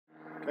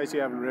case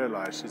you haven't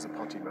realised, she's a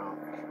potty mouth.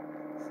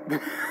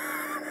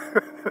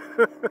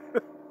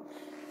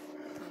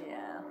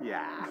 Yeah.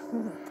 Yeah.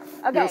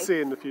 Okay. You'll see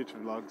in the future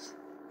vlogs.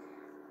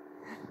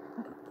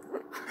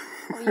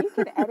 Well, you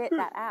can edit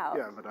that out.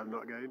 Yeah, but I'm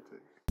not going to.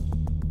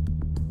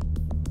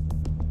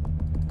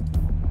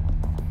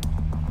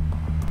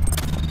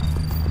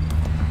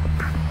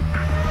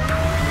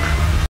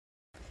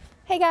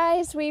 Hey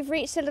guys, we've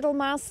reached a little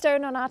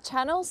milestone on our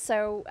channel,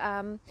 so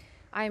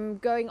I'm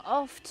going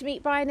off to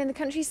meet Brian in the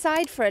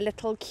countryside for a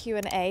little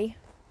Q&A.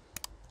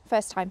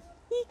 First time.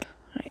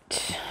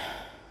 Right.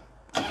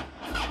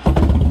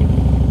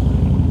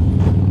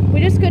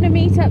 We're just going to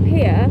meet up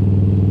here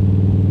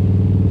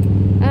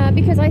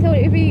because I thought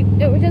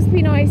it would just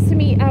be nice to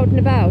meet out and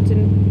about,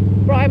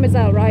 and Brian was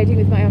out riding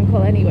with my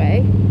uncle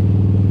anyway.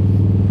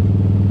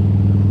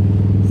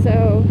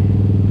 So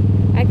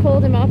I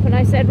called him up and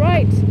I said,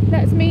 right,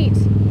 let's meet.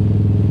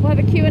 We'll have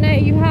a Q&A.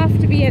 You have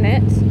to be in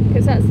it,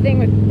 because that's the thing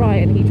with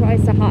Brian, he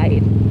tries to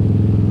hide.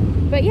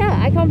 But yeah,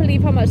 I can't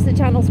believe how much the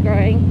channel's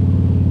growing.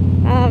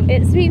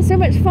 It's been so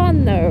much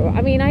fun though.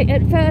 I mean,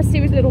 at first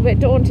it was a little bit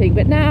daunting,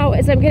 but now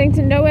as I'm getting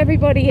to know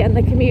everybody and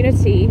the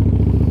community,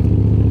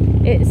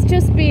 it's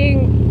just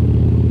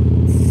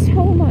being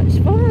so much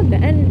fun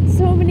and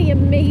so many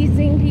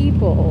amazing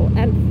people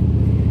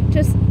and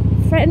just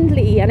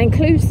friendly and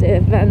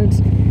inclusive and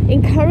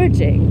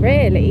encouraging,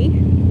 really.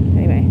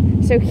 Anyway,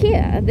 so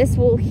here, this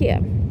wall here,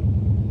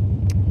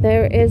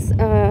 there is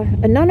a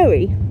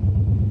nunnery,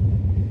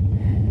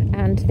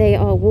 and they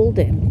are walled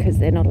in because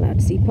they're not allowed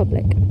to see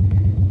public.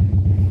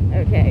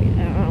 Okay,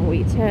 now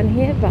we turn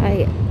here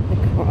by the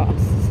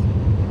cross,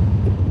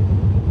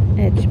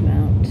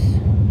 Edgemount.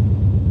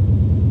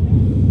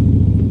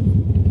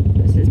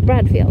 This is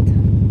Bradfield.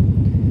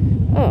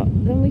 Oh,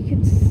 then we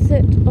could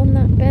sit on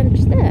that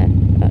bench there,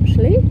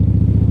 actually.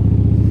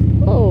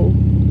 Oh,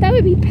 that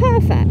would be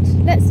perfect.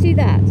 Let's do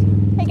that.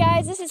 Hey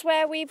guys, this is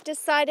where we've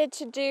decided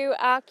to do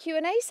our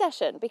Q&A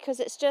session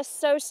because it's just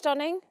so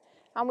stunning,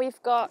 and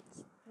we've got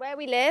where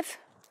we live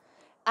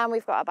and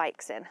we've got our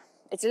bikes in.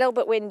 It's a little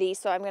bit windy,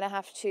 so I'm going to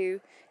have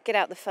to get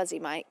out the fuzzy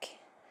mic.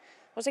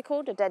 What's it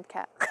called? A dead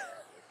cat.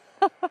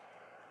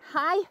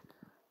 Hi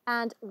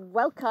and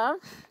welcome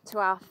to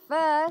our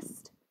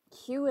first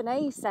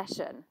Q&A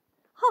session.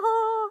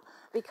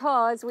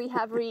 Because we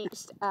have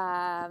reached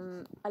a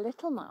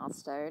little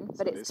milestone,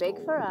 but it's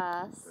big for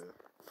us.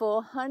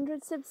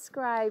 400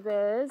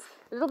 subscribers,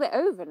 a little bit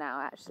over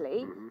now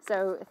actually.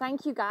 So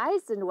thank you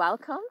guys and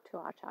welcome to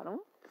our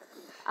channel.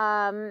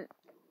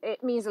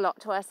 It means a lot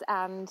to us,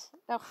 and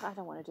I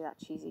don't want to do that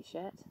cheesy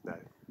shit. No.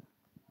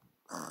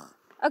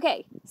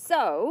 Okay,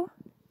 so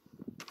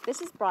this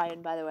is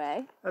Brian, by the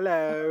way.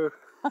 Hello.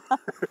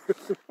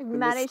 The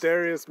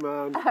mysterious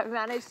man. I've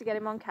managed to get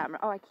him on camera.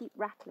 Oh, I keep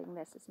rattling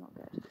this, it's not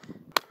good.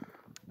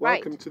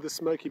 Welcome to the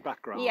smoky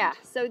background. Yeah,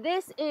 so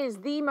this is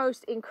the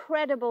most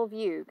incredible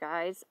view,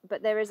 guys,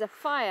 but there is a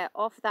fire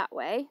off that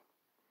way,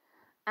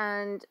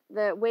 and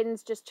the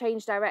winds just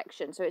change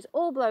direction, so it's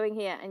all blowing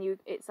here, and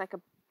it's like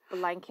a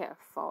blanket of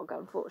fog,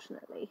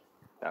 unfortunately.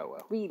 Oh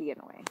well. Really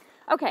annoying.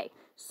 Okay,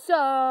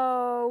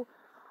 so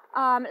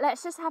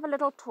let's just have a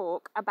little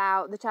talk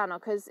about the channel,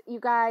 because you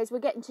guys, we're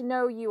getting to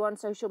know you on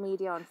social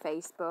media, on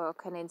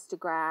Facebook and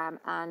Instagram,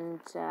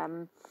 and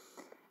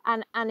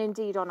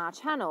indeed on our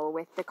channel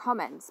with the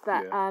comments,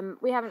 but yeah.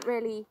 We haven't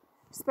really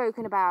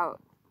spoken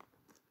about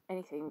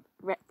anything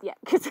yet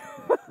because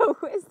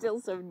we're still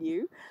so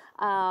new.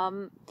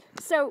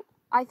 So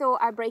I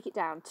thought I'd break it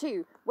down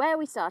to where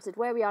we started,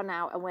 where we are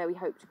now, and where we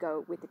hope to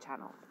go with the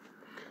channel.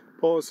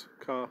 Pause,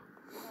 car.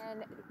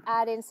 And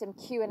add in some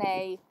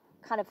Q&A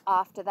kind of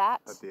after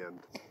that. At the end.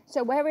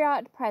 So where we are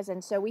at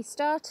present, so we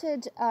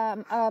started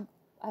a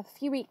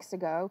few weeks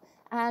ago,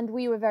 and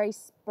we were very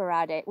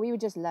sporadic. We were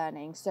just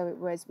learning. So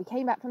we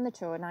came back from the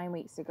tour 9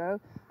 weeks ago,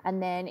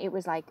 and then it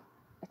was like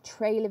a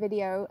trailer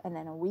video, and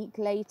then a week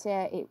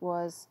later it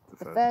was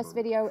the first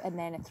video, and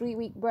then a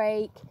 3-week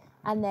break,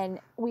 and then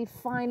we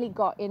finally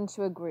got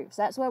into a group.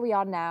 So that's where we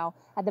are now.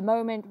 At the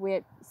moment,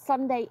 we're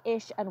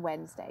Sunday-ish and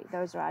Wednesday.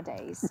 Those are our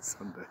days.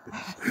 Sunday.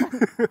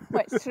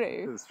 Well, it's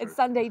true. It's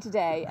Sunday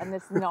today, and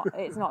it's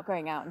not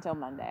going out until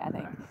Monday, I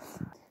think.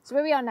 So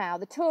where we are now,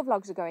 the tour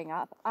vlogs are going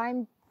up.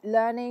 I'm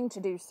learning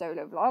to do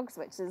solo vlogs,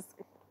 which is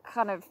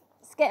kind of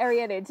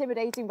scary and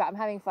intimidating, but I'm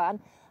having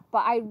fun.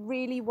 But I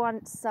really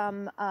want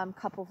some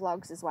couple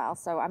vlogs as well,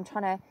 so I'm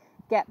trying to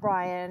get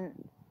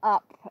Brian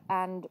up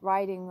and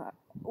riding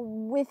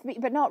with me,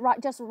 but not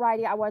just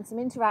riding. I want some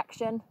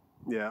interaction,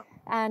 yeah,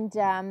 and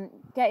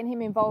getting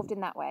him involved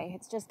in that way.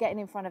 It's just getting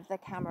in front of the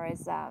camera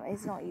is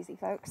not easy,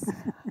 folks.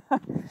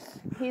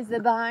 He's the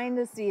behind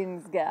the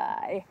scenes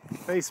guy.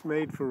 Face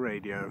made for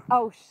radio.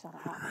 Oh, shut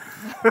up.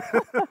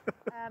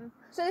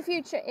 So the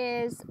future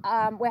is,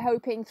 we're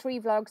hoping 3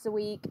 vlogs a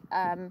week,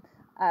 a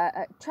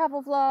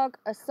travel vlog,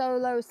 a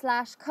solo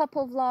 /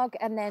 couple vlog,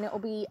 and then it'll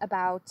be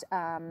about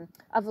a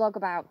vlog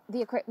about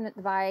the equipment,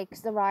 the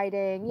bikes, the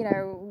riding, you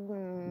know,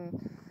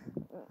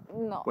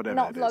 not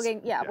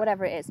vlogging, yeah,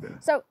 whatever it is. Yeah.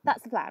 So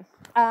that's the plan.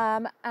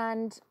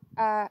 And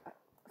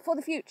for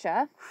the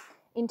future,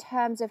 in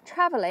terms of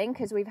travelling,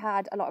 because we've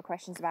had a lot of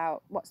questions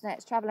about what's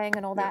next, travelling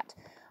and all that,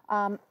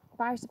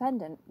 virus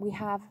dependent. We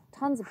have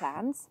tons of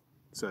plans.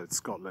 So it's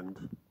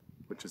Scotland,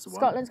 which is the one.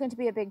 Scotland's going to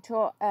be a big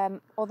tour,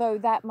 although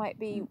that might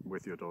be...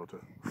 With your daughter.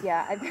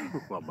 Yeah.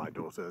 Well, my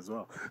daughter as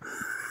well.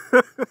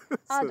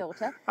 Our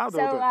daughter. Our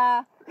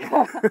daughter.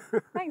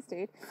 So, thanks,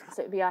 dude.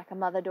 So it'd be like a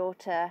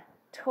mother-daughter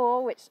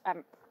tour, which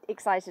I'm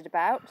excited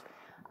about.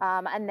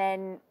 And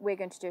then we're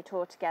going to do a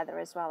tour together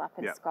as well up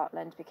in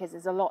Scotland, because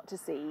there's a lot to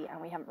see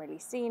and we haven't really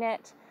seen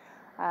it.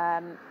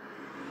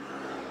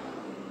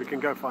 We can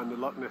go find the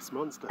Loch Ness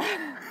Monster.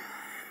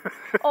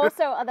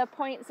 Also, other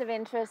points of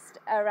interest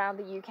around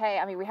the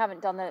UK. I mean, we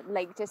haven't done the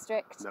Lake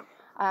District. No.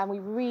 We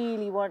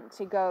really want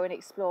to go and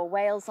explore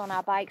Wales on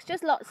our bikes.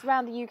 Just lots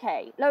around the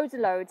UK. Loads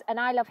and loads.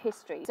 And I love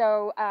history.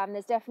 So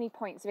there's definitely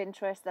points of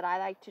interest that I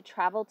like to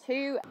travel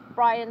to.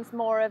 Brian's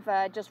more of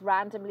a just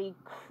randomly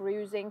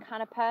cruising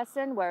kind of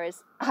person,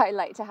 whereas I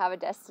like to have a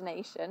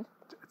destination.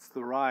 It's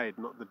the ride,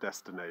 not the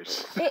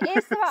destination. It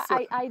is the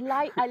ride.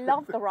 I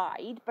love the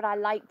ride, but I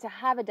like to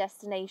have a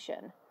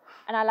destination.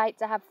 And I like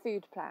to have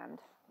food planned.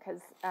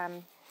 Because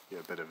you're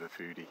a bit of a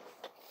foodie.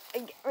 I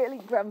get really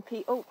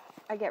grumpy. Oh,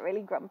 I get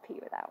really grumpy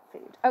without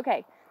food.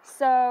 Okay,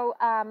 so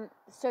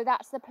so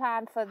that's the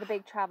plan for the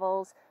big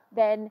travels.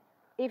 Then,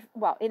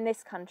 in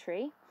this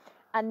country,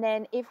 and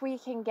then if we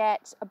can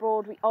get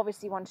abroad, we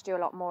obviously want to do a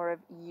lot more of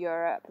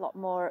Europe, a lot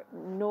more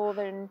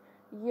Northern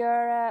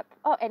Europe.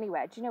 Oh,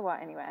 anywhere. Do you know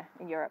what? Anywhere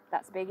in Europe.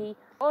 That's a biggie.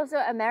 Also,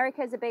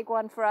 America is a big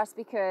one for us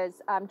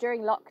because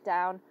during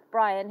lockdown,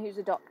 Brian, who's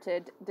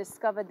adopted,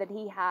 discovered that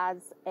he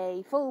has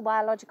a full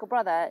biological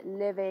brother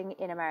living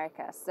in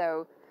America.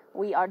 So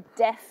we are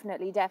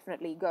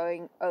definitely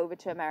going over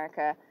to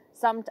America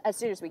as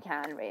soon as we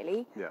can,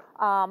 really. Yeah.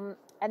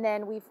 And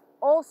then we've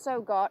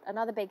also got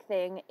another big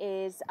thing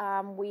is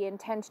we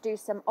intend to do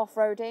some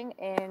off-roading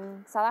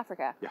in South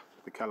Africa. Yeah,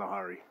 the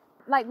Kalahari.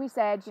 Like we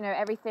said,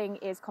 everything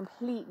is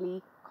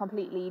completely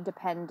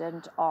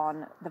dependent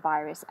on the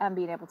virus and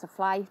being able to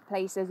fly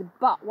places.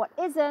 But what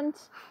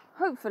isn't,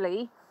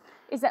 hopefully,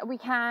 is that we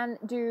can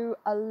do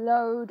a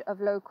load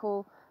of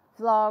local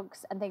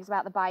vlogs and things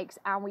about the bikes,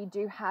 and we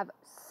do have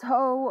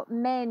so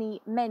many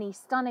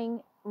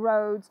stunning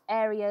roads,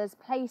 areas,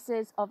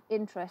 places of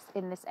interest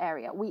in this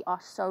area. We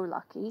are so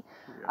lucky.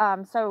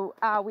 Yeah. So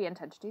we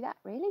intend to do that,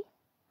 really,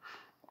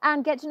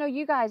 and get to know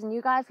you guys, and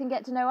you guys can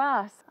get to know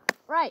us.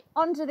 Right,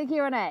 on to the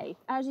Q&A.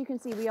 As you can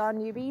see, we are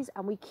newbies,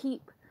 and we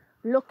keep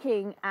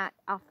looking at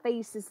our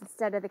faces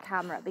instead of the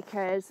camera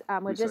because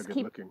we're just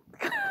keep looking.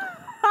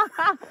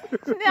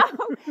 No,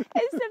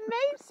 it's to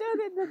make sure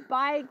that the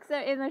bikes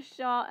are in the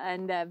shot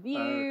and the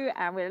view,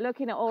 and we're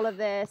looking at all of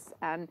this,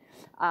 and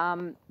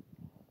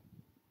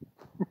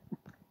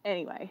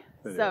anyway,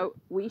 so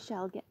we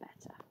shall get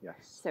better.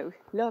 Yes. So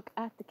look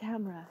at the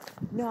camera,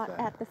 not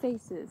at the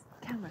faces.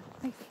 Camera,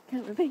 face,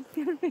 camera, face,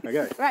 camera, face.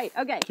 Okay. Right,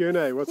 okay.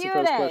 Q&A, what's the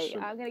first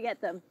question? I'm going to get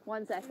them.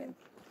 1 second.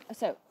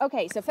 So,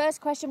 okay, so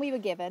first question we were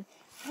given,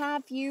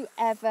 have you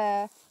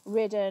ever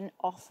ridden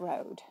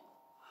off-road?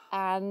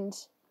 And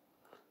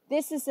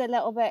this is a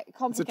little bit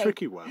complicated. It's a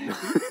tricky one.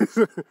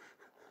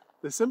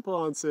 The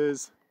simple answer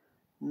is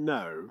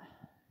no.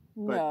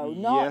 No,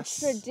 not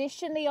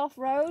traditionally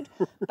off-road,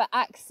 but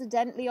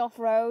accidentally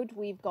off-road.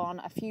 We've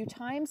gone a few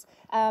times.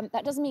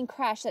 That doesn't mean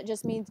crash, that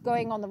just means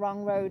going on the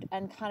wrong road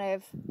and kind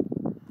of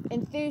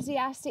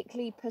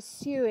enthusiastically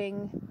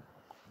pursuing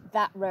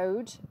that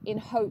road in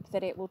hope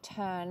that it will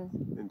turn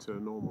into a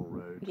normal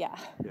road. Yeah.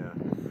 Yeah.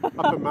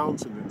 Up a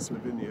mountain in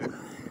Slovenia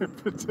in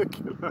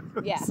particular.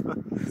 Yeah.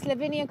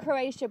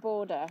 Slovenia-Croatia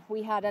border.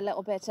 We had a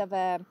little bit of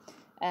an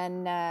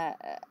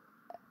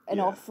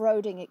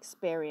off-roading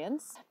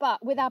experience.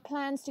 But with our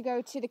plans to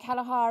go to the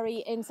Kalahari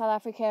in South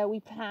Africa,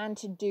 we plan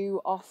to do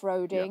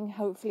off-roading. Yeah.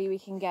 Hopefully we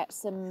can get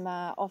some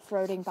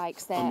off-roading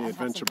bikes there. On the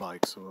adventure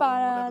bikes or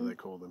whatever they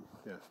call them.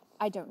 Yeah.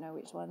 I don't know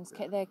which ones.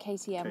 Yeah. They're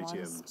KTM ones.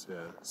 KTMs,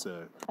 yeah.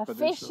 So,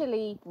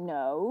 officially,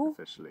 no.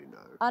 Officially, no.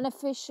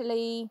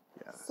 Unofficially,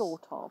 yes.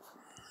 Sort of.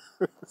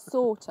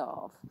 Sort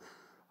of.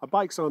 Our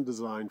bikes aren't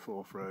designed for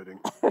off-roading.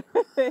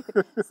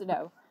 So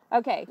no.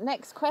 Okay,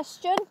 next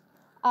question.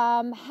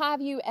 Have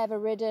you ever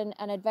ridden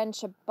an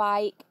adventure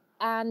bike,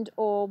 and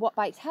or what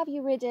bikes have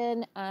you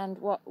ridden, and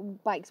what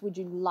bikes would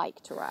you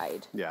like to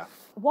ride? Yeah.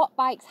 What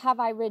bikes have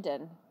I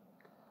ridden?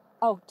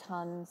 Oh,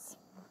 tons.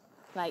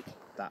 Like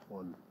that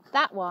one.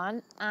 That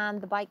one,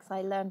 and the bikes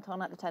I learnt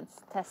on at the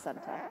test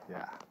centre.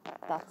 Yeah.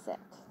 That's it.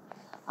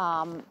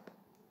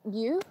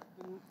 You?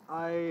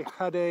 I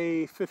had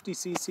a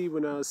 50cc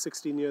when I was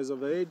 16 years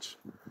of age.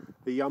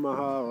 A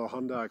Yamaha or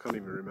Honda, I can't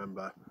even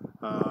remember.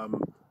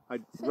 I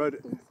rode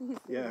it.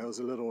 Yeah, it was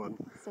a little one.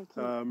 So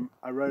cute.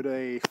 I rode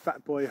a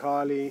Fat Boy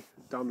Harley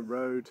down the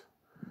road,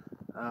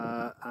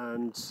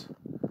 and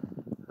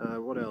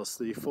what else?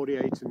 The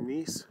 48 in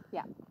Nice.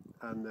 Yeah.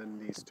 And then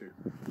these two,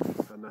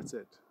 and that's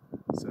it.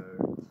 So.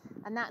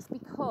 And that's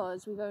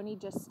because we've only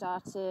just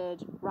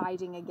started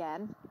riding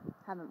again,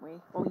 haven't we?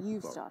 Or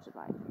you've started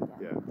riding again.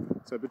 Yeah.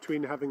 So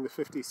between having the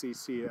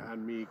 50cc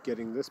and me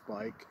getting this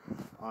bike,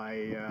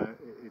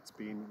 it's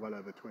been well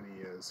over 20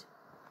 years.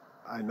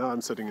 I know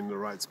I'm sitting in the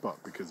right spot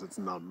because it's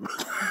numb.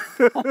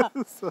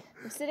 So.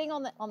 I'm sitting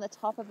on the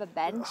top of a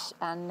bench,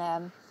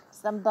 and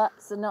some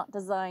butts are not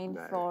designed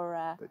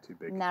for they're too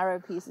big. Narrow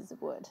pieces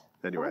of wood.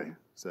 Anyway,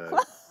 so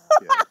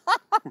yeah.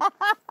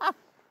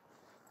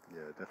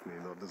 Yeah,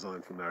 definitely not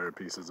designed for narrow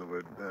pieces of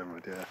wood.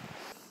 But yeah.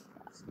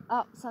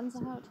 Oh, sun's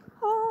out.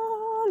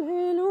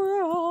 Hallelujah.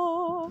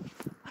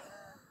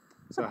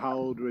 So how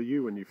old were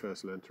you when you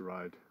first learned to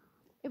ride?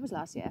 It was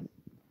last year.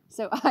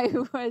 So I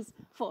was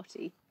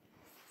 40.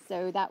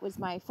 So that was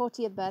my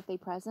 40th birthday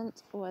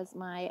present, was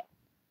my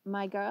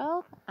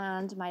girl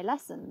and my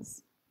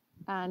lessons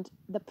and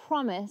the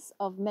promise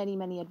of many,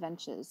 many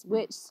adventures,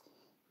 which...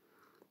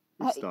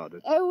 We've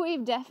started.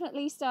 We've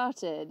definitely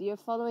started. You're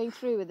following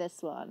through with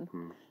this one.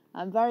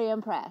 I'm very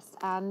impressed.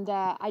 And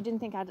I didn't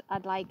think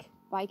I'd like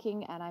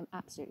biking, and I'm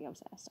absolutely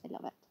obsessed. I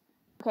love it.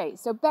 Okay,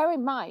 so bear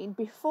in mind,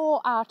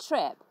 before our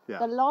trip,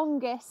 the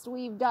longest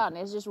we've done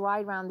is just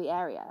ride around the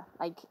area.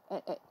 Like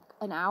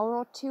an hour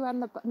or two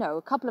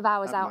a couple of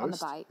hours out on the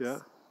bikes. Yeah.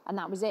 And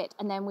that was it.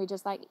 And then we're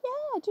just like,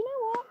 yeah, do you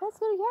know what? Let's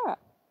go to Europe.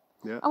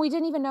 Yeah. And we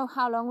didn't even know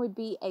how long we'd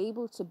be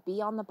able to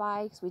be on the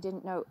bikes. We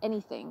didn't know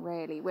anything,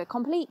 really. We're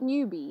complete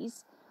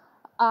newbies.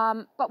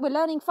 But we're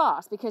learning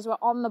fast because we're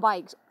on the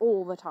bikes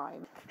all the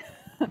time.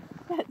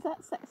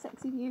 That's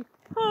sexy view.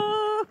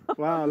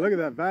 Wow, look at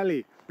that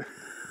valley.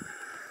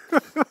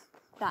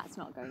 That's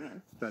not going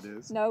in. That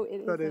is. No,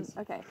 it that isn't. Is.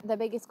 Okay. The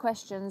biggest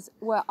questions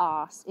were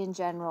asked in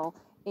general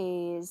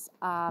is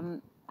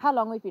how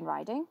long we've been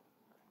riding.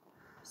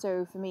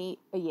 So for me,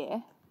 a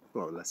year.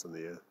 Well, less than a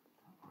year.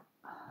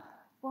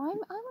 Well, I'm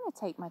going to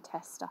take my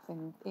test stuff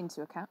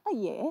into account. A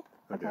year.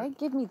 Okay.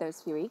 Give me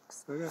those few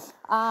weeks. Okay.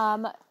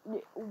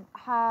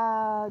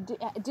 How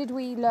did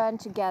we learn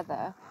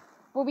together?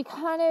 Well, we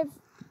kind of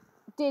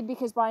did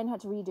because Brian had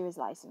to redo his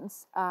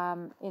license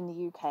in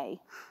the UK.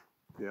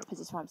 Yeah. Because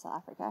he's from South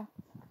Africa.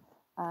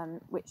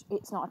 Which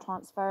it's not a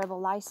transferable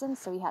license,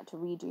 so we had to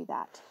redo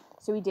that.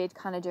 So we did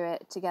kind of do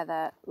it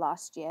together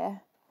last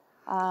year.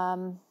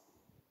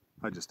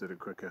 I just did it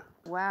quicker.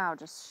 Wow,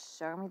 just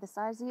show me the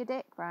size of your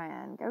dick,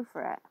 Brian. Go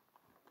for it.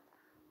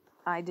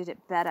 I did it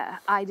better.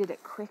 I did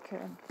it quicker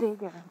and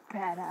bigger and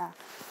better.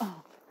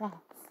 Oh,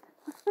 wow.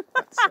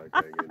 That's so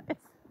going in.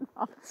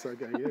 That's so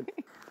going in.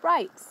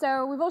 Right,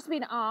 so we've also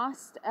been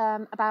asked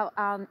about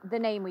the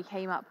name we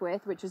came up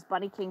with, which was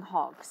Bunny King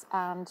Hogs.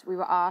 And we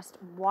were asked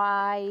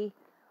why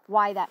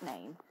that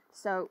name.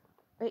 So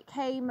it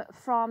came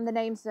from the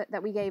names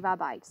that we gave our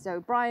bikes. So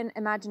Brian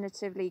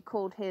imaginatively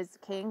called his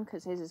King,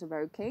 because his is a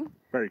Road King.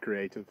 Very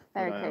creative.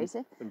 Very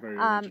creative. And very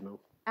original.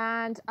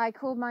 And I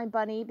called mine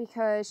Bunny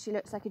because she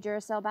looks like a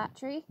Duracell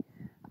battery.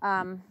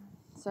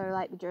 So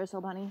like the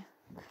Duracell bunny.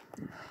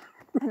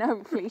 And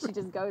hopefully she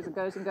just goes and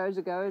goes and goes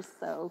and goes.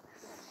 So,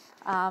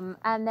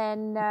 and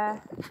then I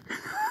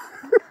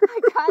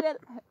kind of...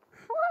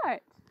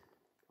 What?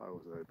 I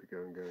was hoping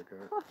go and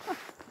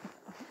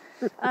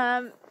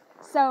go.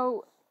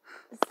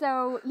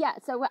 So yeah,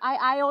 so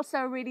I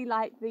also really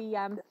like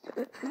the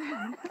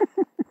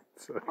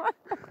Sorry.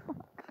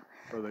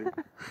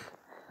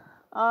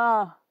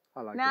 Oh,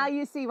 I like now that.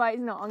 you see why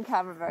he's not on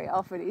camera very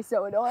often. He's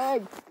so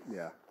annoying.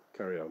 Yeah,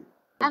 carry on.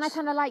 And I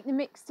kind of like the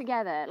mix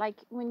together.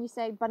 Like when you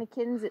say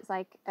bunnykins, it's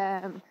like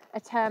a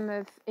term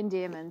of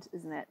endearment,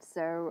 isn't it?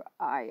 So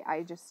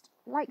I just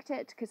liked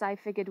it because I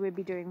figured we'd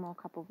be doing more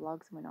couple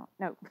vlogs and we're not.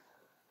 No.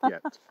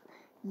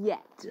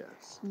 Yet.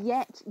 Yes.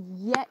 Yet.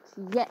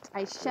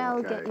 I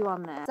shall get you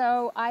on there.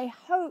 So I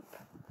hope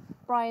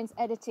Brian's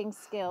editing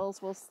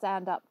skills will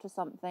stand up to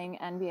something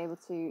and be able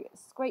to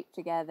scrape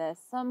together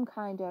some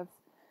kind of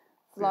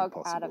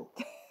vlog out of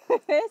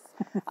this.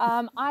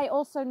 I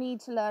also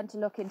need to learn to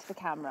look into the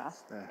camera.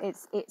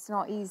 It's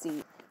not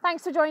easy.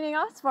 Thanks for joining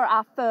us for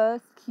our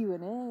first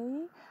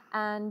Q&A,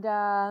 and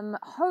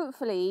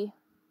hopefully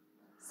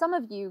some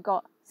of you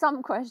got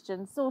some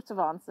questions sort of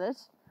answered.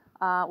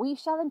 We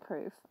shall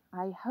improve.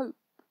 I hope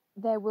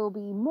there will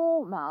be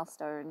more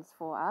milestones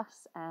for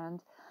us,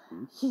 and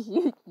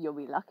you'll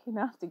be lucky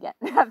enough to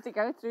have to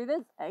go through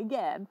this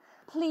again.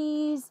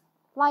 Please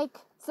like,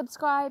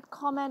 subscribe,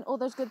 comment, all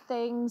those good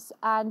things,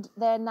 and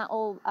then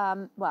that'll,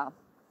 well,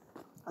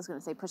 I was going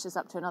to say push us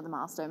up to another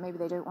milestone. Maybe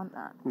they don't want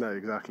that. No,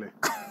 exactly.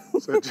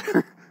 So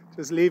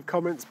just leave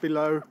comments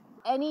below.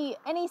 Any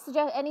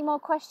more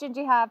questions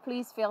you have,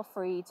 please feel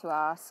free to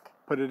ask.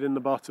 Put it in the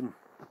bottom.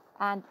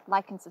 And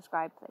like and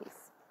subscribe,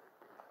 please.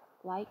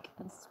 Like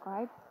and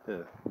subscribe.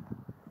 Yeah.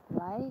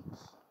 Like.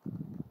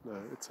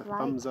 No, it's a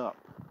thumbs up.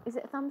 Is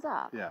it a thumbs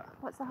up? Yeah.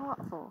 What's the heart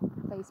for?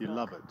 Facebook. You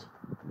love it.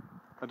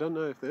 I don't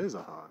know if there is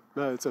a heart.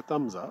 No, it's a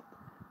thumbs up.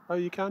 Oh,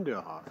 you can do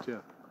a heart,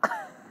 yeah.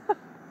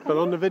 But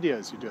on the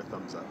videos, you do a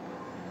thumbs up.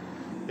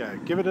 Yeah,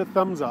 give it a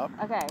thumbs up.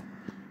 Okay.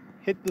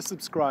 Hit the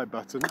subscribe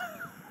button.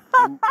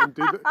 and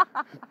do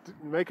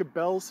make a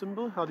bell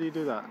symbol. How do you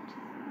do that?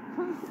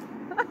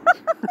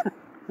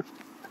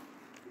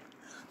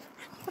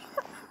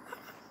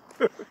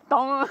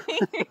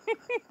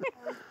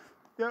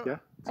 Yeah.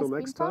 Till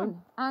next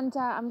time. And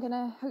I'm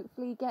gonna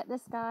hopefully get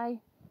this guy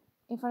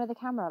in front of the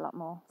camera a lot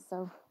more.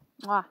 So,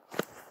 mwah.